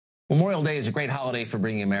Memorial Day is a great holiday for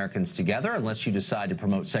bringing Americans together, unless you decide to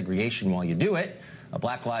promote segregation while you do it. A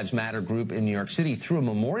Black Lives Matter group in New York City threw a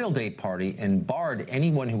Memorial Day party and barred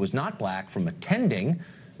anyone who was not black from attending.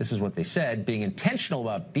 This is what they said: being intentional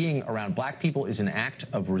about being around black people is an act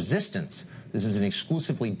of resistance. This is an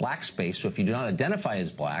exclusively black space, so if you do not identify as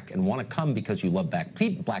black and want to come because you love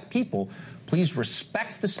black people, please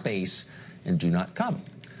respect the space and do not come.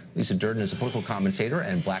 Lisa Durden is a political commentator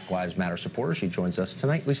and Black Lives Matter supporter. She joins us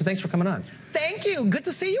tonight. Lisa, thanks for coming on. Thank you. Good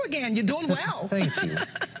to see you again. You're doing well. Thank you.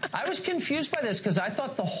 I was confused by this because I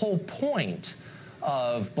thought the whole point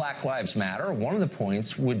of Black Lives Matter, one of the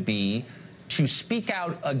points, would be to speak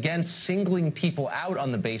out against singling people out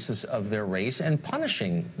on the basis of their race and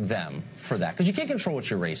punishing them for that. Because you can't control what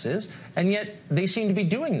your race is, and yet they seem to be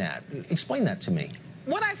doing that. Explain that to me.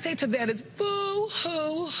 What I say to that is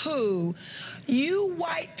boo-hoo-hoo. You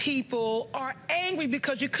white people are angry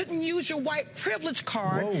because you couldn't use your white privilege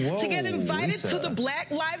card to get invited Lisa. to the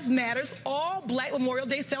Black Lives Matters all-black Memorial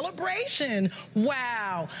Day celebration.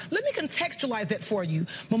 Wow. Let me contextualize that for you.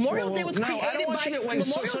 Memorial Day was created by...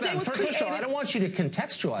 First of all, I don't want you to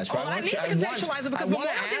contextualize. Right? I need to contextualize it because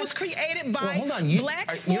Memorial Day was created by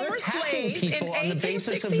black former slaves in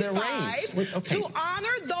 1865 to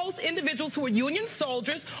honor those individuals who were Union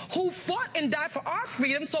soldiers who fought and died for our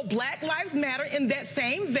freedom. So Black Lives Matter, in that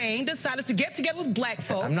same vein, decided to get together with black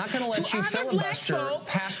folks. I'm not going to let you filibuster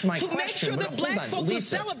past my question. To make sure that black folks were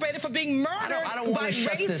celebrated for being murdered by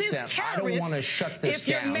racist terrorists. I don't want to shut this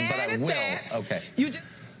down, but I will. Okay.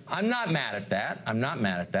 I'm not mad at that. I'm not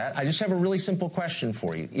mad at that. I just have a really simple question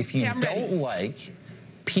for you. If you don't like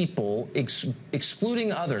people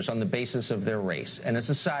excluding others on the basis of their race, and as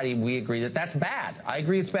a society we agree that that's bad. I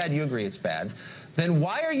agree it's bad, you agree it's bad. Then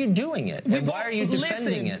why are you doing it? And why are you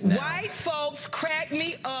defending it now? White folks crack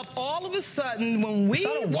me up all of a sudden when we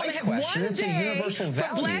want to have one day for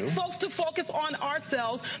black folks to focus on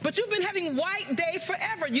ourselves. But you've been having White Day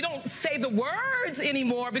forever. You don't say the words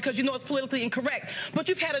anymore because you know it's politically incorrect. But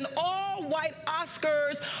you've had an all-white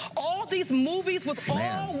Oscars, all these movies with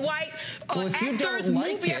all-white actors,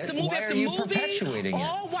 movie after movie after movie,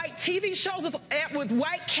 all-white TV shows with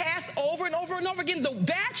white casts over and over and over again. The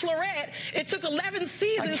Bachelorette, it took 11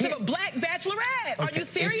 seasons of a black bachelorette. Are you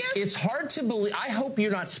serious? It's hard to believe. I hope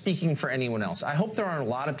you're not speaking for anyone else. I hope there aren't a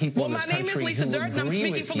lot of people in this country who agree with you. Well, my name is Lisa Durden. I'm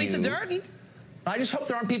speaking for Lisa Durden. I just hope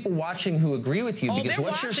there aren't people watching who agree with you, because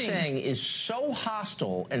what you're saying is so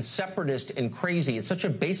hostile and separatist and crazy. It's such a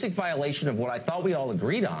basic violation of what I thought we all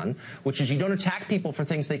agreed on, which is you don't attack people for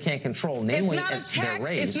things they can't control, namely their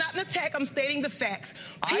race. It's not an attack. I'm stating the facts.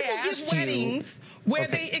 People give weddings where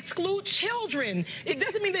they exclude children. It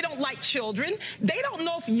doesn't mean they don't like children. They don't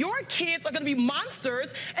know if your kids are going to be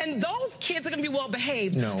monsters and those kids are going to be well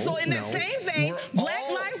behaved. So in that same vein, Black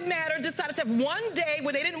Lives Matter decided to have one day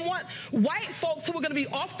where they didn't want white folks who were going to be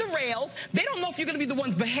off the rails. They don't know if you're going to be the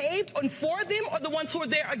ones behaved and for them or the ones who are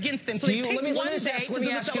there against them. So they picked one day to do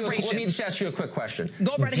the celebration. Let me just ask you a quick question.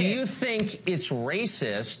 Go right ahead. Do you think it's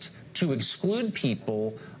racist to exclude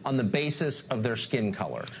people on the basis of their skin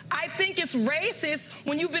color? I think it's racist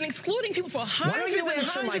when you've been excluding people for hundreds and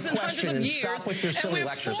hundreds and hundreds of years. Stop with your silly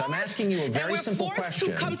lectures. I'm asking you a very simple question.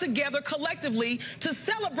 We're forced to come together collectively to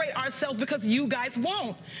celebrate ourselves because you guys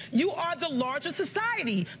won't. You are the larger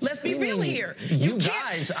society. Let's be real here. You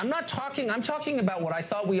guys, I'm talking about what I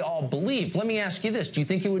thought we all believed. Let me ask you this. Do you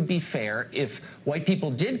think it would be fair if white people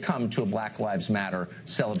did come to a Black Lives Matter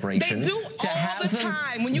celebration? They do all the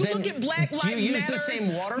time. When you look at Black Lives Matter, do you use the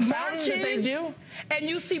same water fountain that they do? And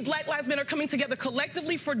you see Black Lives Matter coming together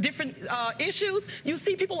collectively for different issues. You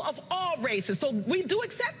see people of all races. So we do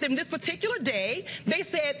accept them. This particular day, they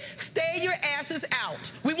said, stay your asses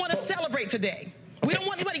out. We want to celebrate today. We don't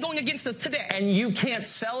want anybody going against us today. And you can't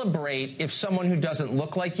celebrate if someone who doesn't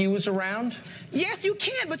look like you is around? Yes, you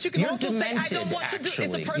can, but you can also say, I don't want to do it.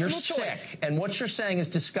 It's a personal choice. You're sick, and what you're saying is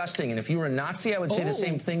disgusting, and if you were a Nazi, I would say the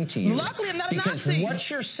same thing to you. Luckily, I'm not a Nazi. Nazi. Because what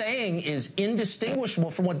you're saying is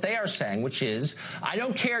indistinguishable from what they are saying, which is, I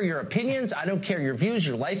don't care your opinions, I don't care your views,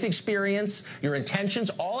 your life experience, your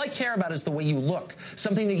intentions. All I care about is the way you look,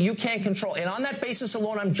 something that you can't control. And on that basis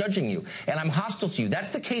alone, I'm judging you, and I'm hostile to you.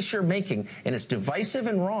 That's the case you're making, and it's divisive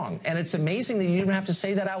and wrong. And it's amazing that you didn't have to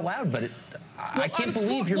say that out loud, but I can't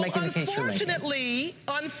believe you're making the case you're making.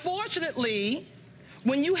 Unfortunately,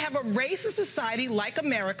 when you have a racist society like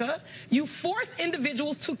America, you force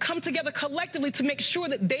individuals to come together collectively to make sure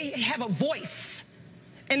that they have a voice.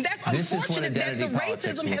 And that's unfortunate that the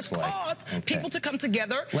racism has caused people to come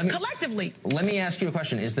together collectively. Let me ask you a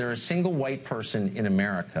question. Is there a single white person in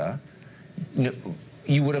America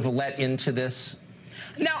you would have let into this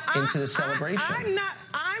celebration?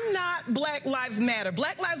 I'm I'm not Black Lives Matter.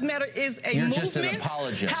 Black Lives Matter is a movement. You're just an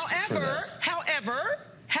apologist for this.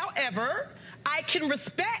 However, I can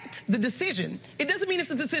respect the decision. It doesn't mean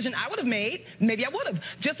it's a decision I would have made. Maybe I would have.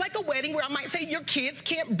 Just like a wedding where I might say your kids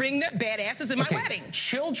can't bring their badasses in my wedding.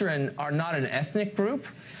 Children are not an ethnic group.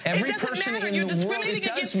 Every person in the world, You're discriminating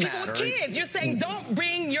against people with kids. You're saying don't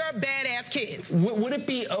bring your badass kids. Would it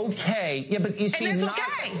be okay? Yeah, but you see, and that's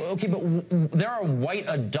okay. Okay, but there are white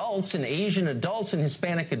adults and Asian adults and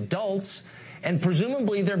Hispanic adults, and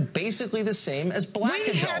presumably they're basically the same as black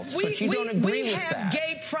adults, but you don't agree with that. We have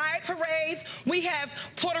gay pride parades. We have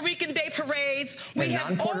Puerto Rican day parades. We have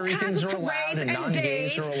non-Puerto Ricans are allowed and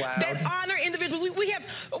non-gays are allowed. That honor individuals.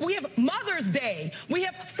 We have Mother's Day. We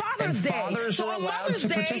have Father's Day. Fathers are allowed to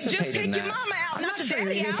participate just take your mama out, I'm not not your sure daddy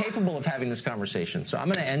you're even out. capable of having this conversation, so I'm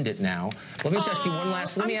going to end it now. Let me just ask you one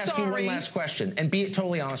last. Let me ask you one last question, and be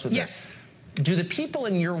totally honest with this. Do the people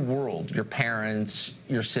in your world, your parents,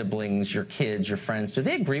 your siblings, your kids, your friends, do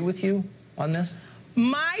they agree with you on this?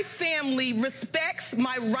 My family respects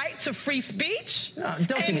my right to free speech. No,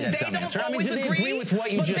 don't give me that dumb answer. I mean, do they agree with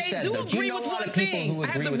what you just said, though? Do you know a lot of people who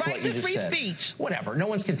agree with what you just said? Whatever. No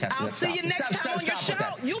one's contesting it. I'll see you next time on your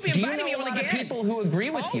show. You'll be inviting me on again. Do you know a lot of people who agree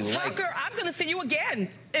with you? Tucker, I'm going to see you again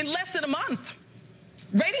in less than a month.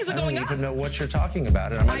 Ratings are going up. I don't even know what you're talking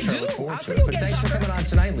about, and I'm not sure I look forward to it. But thanks for coming on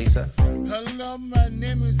tonight, Lisa. Hello, my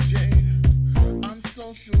name is Jane. I'm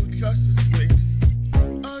social justice.